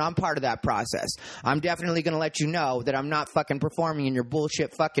professional. And I'm part of that process. I'm definitely going to let you know that I'm not fucking performing in your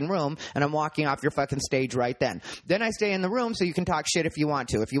bullshit fucking room. And I'm walking off your fucking stage right then. Then I stay in the room so you can talk shit if you want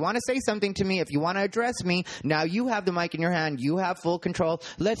to. If you want to say something to me, if you want to address me, now you have the mic in your hand. You have full control.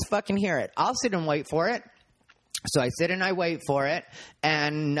 Let's fucking hear it. I'll sit and wait for it. So I sit and I wait for it,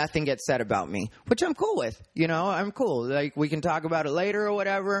 and nothing gets said about me, which I'm cool with. You know, I'm cool. Like, we can talk about it later or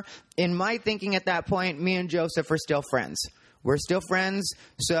whatever. In my thinking at that point, me and Joseph are still friends. We're still friends,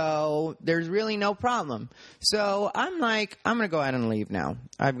 so there's really no problem. So I'm like, I'm going to go ahead and leave now.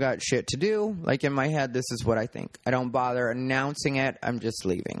 I've got shit to do. Like, in my head, this is what I think. I don't bother announcing it. I'm just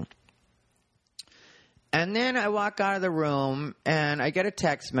leaving. And then I walk out of the room, and I get a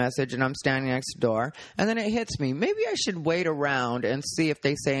text message, and I'm standing next to the door, and then it hits me. Maybe I should wait around and see if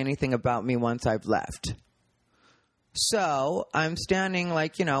they say anything about me once I've left. So I'm standing,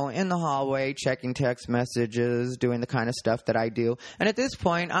 like, you know, in the hallway, checking text messages, doing the kind of stuff that I do. And at this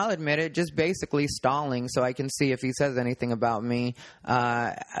point, I'll admit it, just basically stalling so I can see if he says anything about me,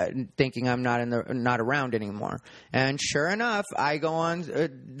 thinking I'm not around anymore. And sure enough, I go on.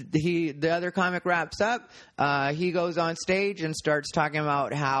 The other comic wraps up. He goes on stage and starts talking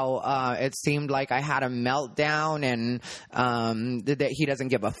about how it seemed like I had a meltdown and that he doesn't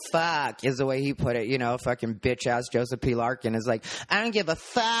give a fuck is the way he put it. You know, fucking bitch ass Joseph P. Larkin is like, I don't give a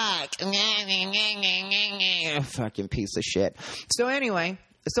fuck. Fucking piece of shit. So anyway,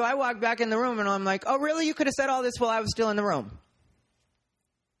 so I walk back in the room and I'm like, oh, really? You could have said all this while I was still in the room.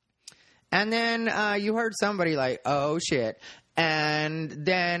 And then you heard somebody like, oh, shit. And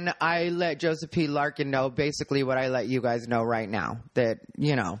then I let Joseph P. Larkin know basically what I let you guys know right now. That,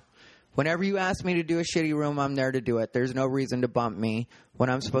 you know, whenever you ask me to do a shitty room, I'm there to do it. There's no reason to bump me. When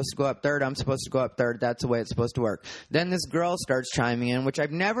I'm supposed to go up third, I'm supposed to go up third. That's the way it's supposed to work. Then this girl starts chiming in, which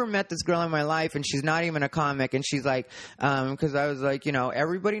I've never met this girl in my life, and she's not even a comic. And she's like, because I was like, you know,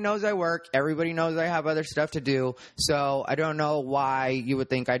 everybody knows I work. Everybody knows I have other stuff to do. So I don't know why you would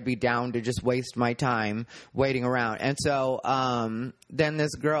think I'd be down to just waste my time waiting around. And so then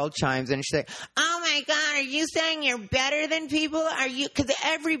this girl chimes in, and she's like, oh my God, are you saying you're better than people? Are you? Because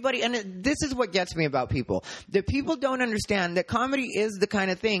everybody, and this is what gets me about people, that people don't understand that comedy is the kind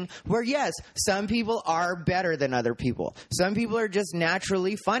of thing where, yes, some people are better than other people. Some people are just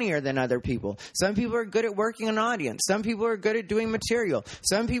naturally funnier than other people. Some people are good at working an audience. Some people are good at doing material.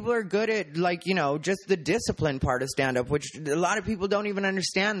 Some people are good at, like, you know, just the discipline part of stand-up, which a lot of people don't even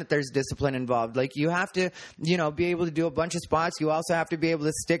understand that there's discipline involved. Like, you have to, you know, be able to do a bunch of spots. You also have to be able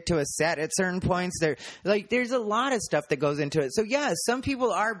to stick to a set at certain points. There's a lot of stuff that goes into it. So, yeah, some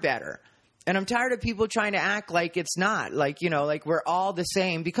people are better. And I'm tired of people trying to act like it's not. Like, you know, like we're all the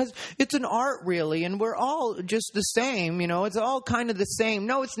same. Because it's an art, really, and we're all just the same. You know, it's all kind of the same.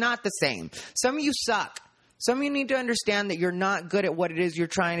 No, it's not the same. Some of you suck. Some of you need to understand that you're not good at what it is you're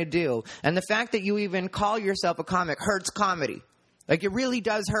trying to do. And the fact that you even call yourself a comic hurts comedy. Like, it really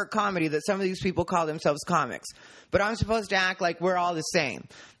does hurt comedy that some of these people call themselves comics. But I'm supposed to act like we're all the same.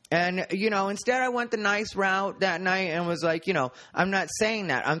 And, you know, instead I went the nice route that night and was like, you know, I'm not saying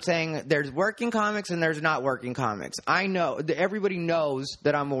that. I'm saying there's working comics and there's not working comics. I know, everybody knows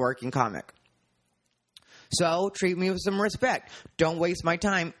that I'm a working comic. So treat me with some respect. Don't waste my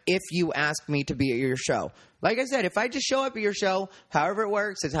time if you ask me to be at your show. Like I said, if I just show up at your show, however it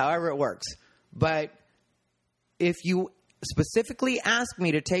works, it's however it works. But if you specifically ask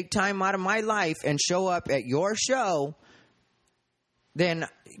me to take time out of my life and show up at your show, then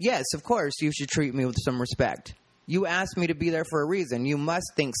yes, of course, you should treat me with some respect. You asked me to be there for a reason. You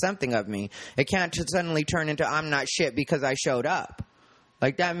must think something of me. It can't just suddenly turn into I'm not shit because I showed up.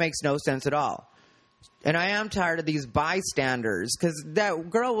 Like, that makes no sense at all. And I am tired of these bystanders, because that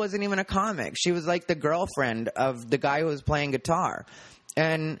girl wasn't even a comic. She was like the girlfriend of the guy who was playing guitar.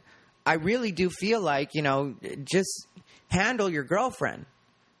 And I really do feel like, you know, just handle your girlfriend.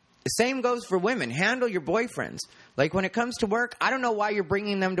 The same goes for women. Handle your boyfriends. Like, when it comes to work, I don't know why you're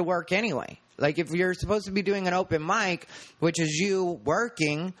bringing them to work anyway. Like, if you're supposed to be doing an open mic, which is you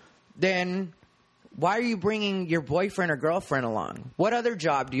working, then why are you bringing your boyfriend or girlfriend along? What other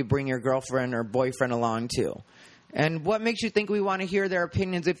job do you bring your girlfriend or boyfriend along to? And what makes you think we want to hear their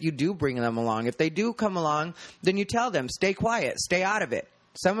opinions if you do bring them along? If they do come along, then you tell them, stay quiet, stay out of it.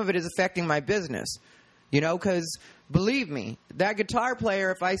 Some of it is affecting my business. You know, because believe me, that guitar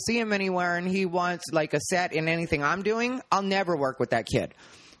player, if I see him anywhere and he wants like a set in anything I'm doing, I'll never work with that kid.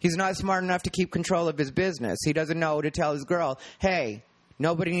 He's not smart enough to keep control of his business. He doesn't know to tell his girl, hey,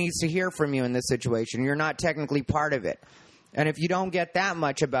 nobody needs to hear from you in this situation. You're not technically part of it. And if you don't get that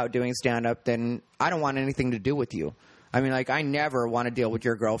much about doing stand-up, then I don't want anything to do with you. I mean, like, I never want to deal with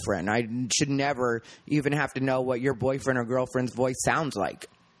your girlfriend. I should never even have to know what your boyfriend or girlfriend's voice sounds like.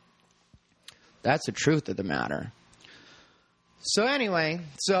 That's the truth of the matter. So anyway,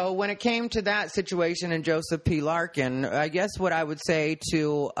 so when it came to that situation in Joseph P. Larkin, I guess what I would say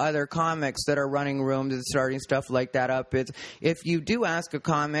to other comics that are running rooms and starting stuff like that up is, if you do ask a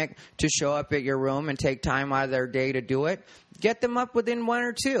comic to show up at your room and take time out of their day to do it, get them up within one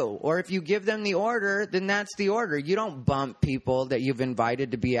or two. Or if you give them the order, then that's the order. You don't bump people that you've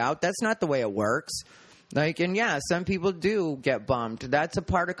invited to be out. That's not the way it works. Like, and yeah, some people do get bumped. That's a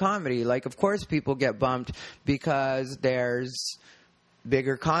part of comedy. Like, of course people get bumped because there's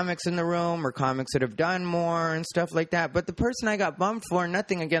bigger comics in the room or comics that have done more and stuff like that. But the person I got bumped for,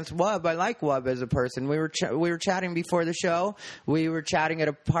 nothing against Wub. I like Wub as a person. We were chatting before the show. We were chatting at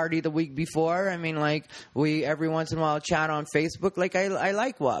a party the week before. I mean, like, we every once in a while chat on Facebook. Like, I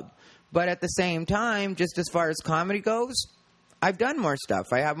like Wub. But at the same time, just as far as comedy goes, I've done more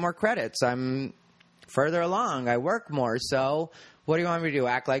stuff. I have more credits. I'm further along. I work more. So what do you want me to do?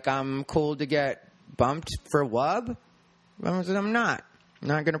 Act like I'm cool to get bumped for Wub? I'm not. I'm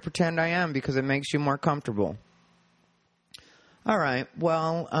not going to pretend I am, because it makes you more comfortable. All right.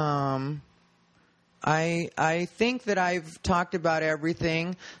 Well, I think that I've talked about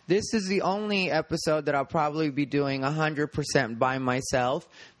everything. This is the only episode that I'll probably be doing 100% by myself.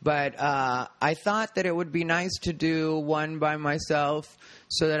 But I thought that it would be nice to do one by myself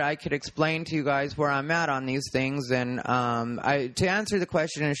so that I could explain to you guys where I'm at on these things. And to answer the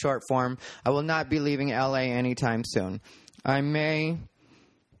question in short form, I will not be leaving LA anytime soon. I may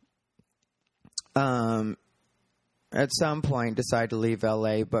at some point decide to leave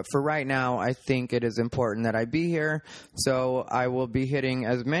LA, but for right now, I think it is important that I be here. So I will be hitting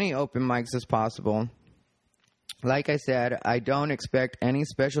as many open mics as possible. Like I said, I don't expect any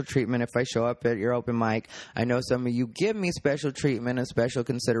special treatment if I show up at your open mic. I know some of you give me special treatment and special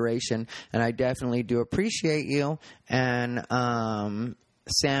consideration, and I definitely do appreciate you. And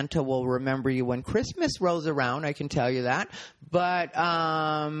Santa will remember you when Christmas rolls around, I can tell you that. But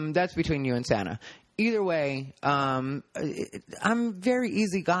that's between you and Santa. either way, I'm a very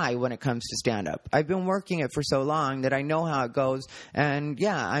easy guy when it comes to stand-up. I've been working it for so long that I know how it goes, and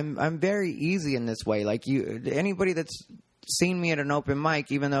yeah, I'm very easy in this way. Like anybody that's seen me at an open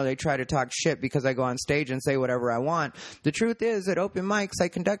mic, even though they try to talk shit because I go on stage and say whatever I want, the truth is at open mics I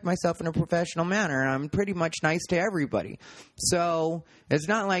conduct myself in a professional manner, and I'm pretty much nice to everybody. So it's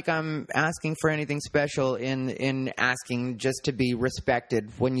not like I'm asking for anything special in asking just to be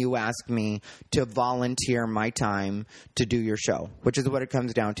respected when you ask me to volunteer my time to do your show, which is what it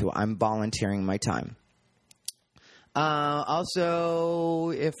comes down to. I'm volunteering my time.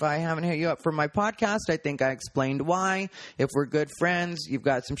 Also, if I haven't hit you up for my podcast, I think I explained why. If we're good friends, you've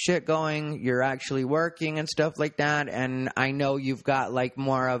got some shit going, you're actually working and stuff like that, and I know you've got like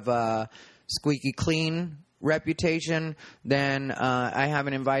more of a squeaky clean reputation, then I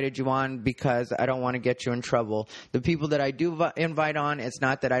haven't invited you on because I don't want to get you in trouble. The people that I do invite on, it's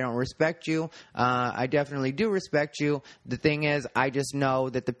not that I don't respect you. I definitely do respect you. The thing is, I just know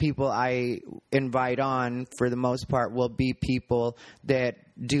that the people I invite on, for the most part, will be people that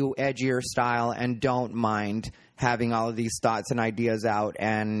do edgier style and don't mind having all of these thoughts and ideas out,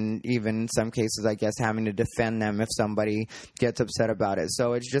 and even in some cases, I guess, having to defend them if somebody gets upset about it.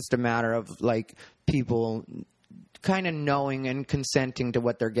 So it's just a matter of, like, people kind of knowing and consenting to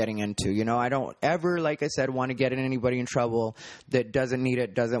what they're getting into. You know, I don't ever, like I said, want to get anybody in trouble that doesn't need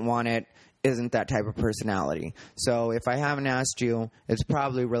it, doesn't want it, isn't that type of personality. So if I haven't asked you, it's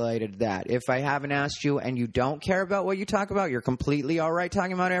probably related to that. If I haven't asked you and you don't care about what you talk about, you're completely all right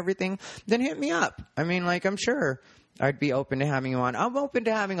talking about everything, then hit me up. I mean, like, I'm sure I'd be open to having you on. I'm open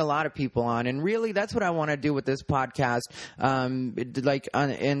to having a lot of people on, and really that's what I want to do with this podcast,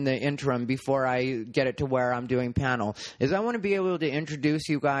 in the interim before I get it to where I'm doing panel, is I want to be able to introduce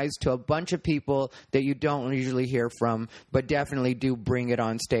you guys to a bunch of people that you don't usually hear from, but definitely do bring it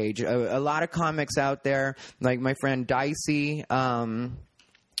on stage. A lot of comics out there, like my friend Dicey,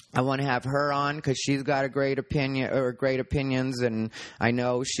 I want to have her on because she's got a great opinion or great opinions, and I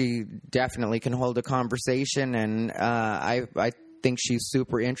know she definitely can hold a conversation, and I think she's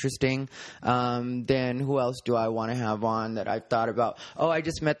super interesting. Then who else do I want to have on that I've thought about? Oh, I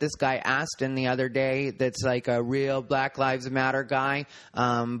just met this guy Aston the other day that's like a real Black Lives Matter guy,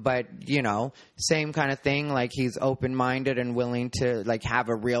 but, you know, same kind of thing. Like, he's open-minded and willing to, like, have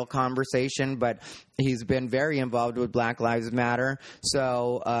a real conversation, but he's been very involved with Black Lives Matter.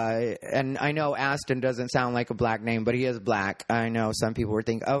 So, and I know Aston doesn't sound like a black name, but he is black. I know some people were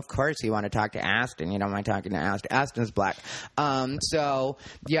thinking, oh, of course you want to talk to Aston. You don't mind talking to Aston. Aston's black. So,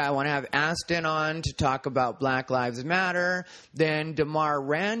 yeah, I want to have Aston on to talk about Black Lives Matter. Then Damar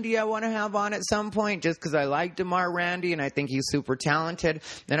Randy I want to have on at some point, just because I like Damar Randy and I think he's super talented.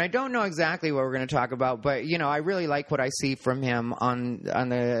 And I don't know exactly what we're going to talk about, but, you know, I really like what I see from him on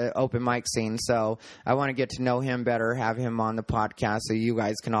the open mic scene. So I want to get to know him better, have him on the podcast so you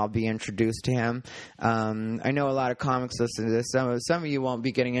guys can all be introduced to him. I know a lot of comics listen to this. Some of you won't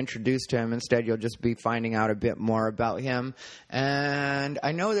be getting introduced to him. Instead, you'll just be finding out a bit more about him. And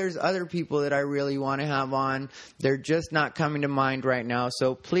I know there's other people that I really want to have on. They're just not coming to mind right now.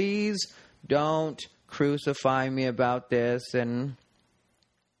 So please don't crucify me about this and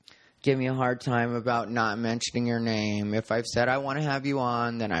give me a hard time about not mentioning your name. If I've said I want to have you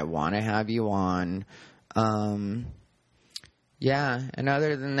on, then I want to have you on. Yeah, and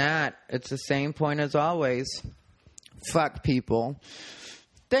other than that, it's the same point as always. Fuck people.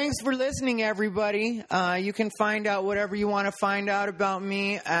 Thanks for listening, everybody. You can find out whatever you want to find out about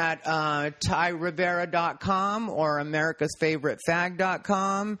me at TyRivera.com or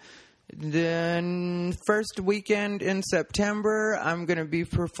AmericasFavoriteFag.com. Then first weekend in September, I'm going to be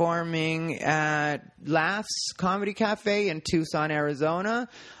performing at Laughs Comedy Cafe in Tucson, Arizona.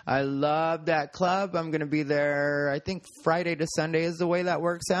 I love that club. I'm going to be there, I think Friday to Sunday is the way that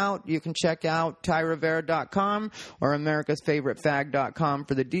works out. You can check out TyRivera.com or AmericasFavoriteFag.com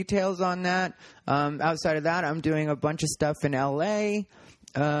for the details on that. Outside of that, I'm doing a bunch of stuff in L.A.,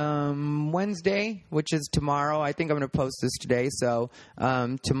 Wednesday, which is tomorrow. I think I'm going to post this today. So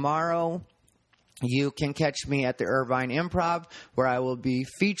tomorrow you can catch me at the Irvine Improv, where I will be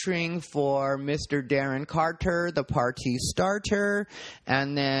featuring for Mr. Darren Carter, the party starter,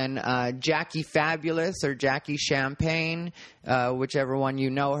 and then Jackie Fabulous or Jackie Champagne, whichever one you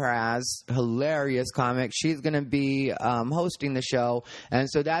know her as, hilarious comic. She's going to be hosting the show, and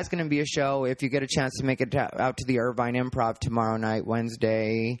so that's going to be a show. If you get a chance to make it out to the Irvine Improv tomorrow night,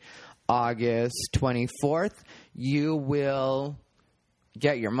 Wednesday, August 24th, you will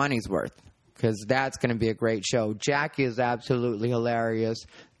get your money's worth, because that's going to be a great show. Jackie is absolutely hilarious.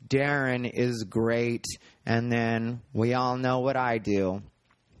 Darren is great. And then we all know what I do.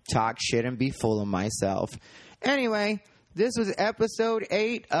 talk shit and be full of myself. Anyway, this was episode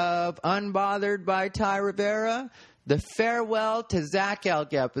 8 of Unbothered by Ty Rivera, the farewell to Zach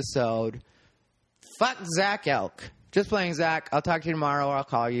Elk episode. Fuck Zach Elk. Just playing Zach. I'll talk to you tomorrow, or I'll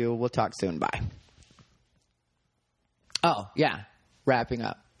call you. We'll talk soon. Bye. Oh, yeah. Wrapping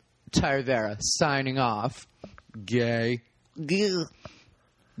up. Ty Rivera signing off. Gay.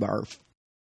 Barf.